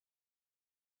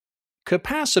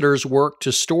Capacitors work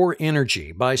to store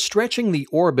energy by stretching the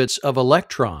orbits of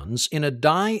electrons in a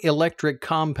dielectric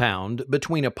compound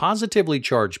between a positively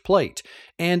charged plate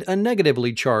and a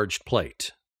negatively charged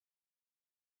plate.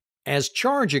 As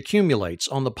charge accumulates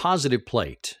on the positive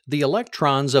plate, the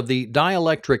electrons of the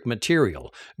dielectric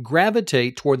material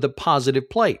gravitate toward the positive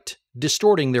plate,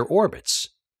 distorting their orbits.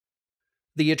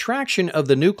 The attraction of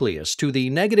the nucleus to the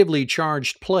negatively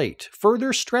charged plate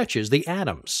further stretches the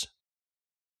atoms.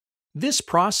 This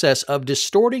process of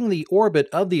distorting the orbit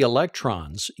of the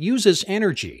electrons uses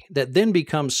energy that then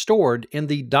becomes stored in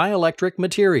the dielectric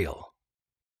material.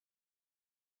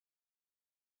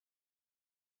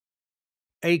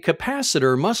 A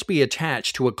capacitor must be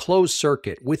attached to a closed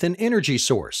circuit with an energy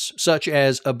source, such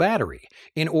as a battery,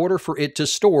 in order for it to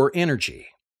store energy.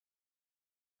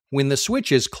 When the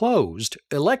switch is closed,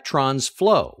 electrons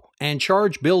flow and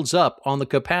charge builds up on the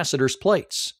capacitor's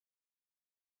plates.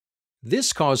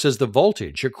 This causes the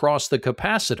voltage across the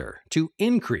capacitor to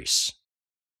increase.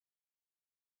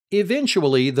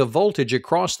 Eventually, the voltage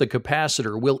across the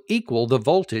capacitor will equal the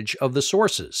voltage of the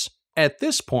sources. At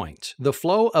this point, the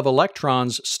flow of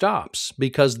electrons stops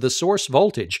because the source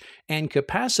voltage and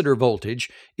capacitor voltage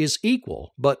is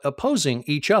equal but opposing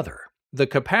each other. The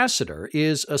capacitor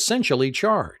is essentially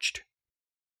charged.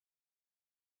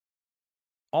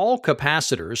 All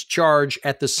capacitors charge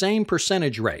at the same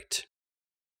percentage rate.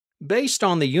 Based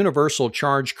on the universal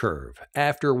charge curve,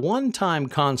 after one time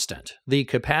constant, the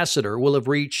capacitor will have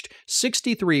reached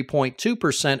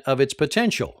 63.2% of its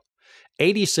potential,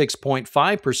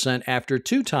 86.5% after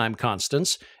two time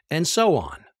constants, and so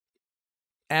on.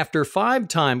 After 5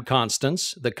 time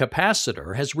constants, the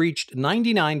capacitor has reached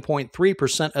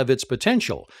 99.3% of its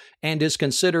potential and is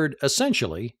considered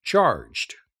essentially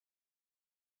charged.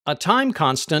 A time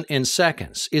constant in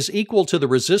seconds is equal to the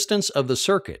resistance of the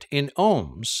circuit in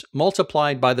ohms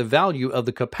multiplied by the value of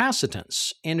the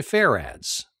capacitance in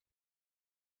farads.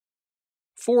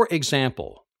 For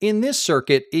example, in this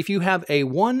circuit, if you have a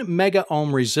 1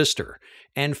 megaohm resistor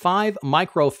and 5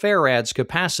 microfarads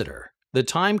capacitor, the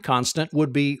time constant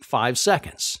would be 5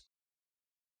 seconds.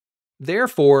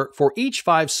 Therefore, for each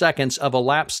 5 seconds of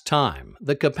elapsed time,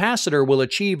 the capacitor will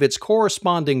achieve its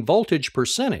corresponding voltage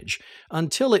percentage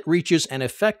until it reaches an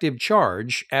effective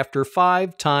charge after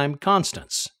 5 time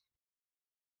constants.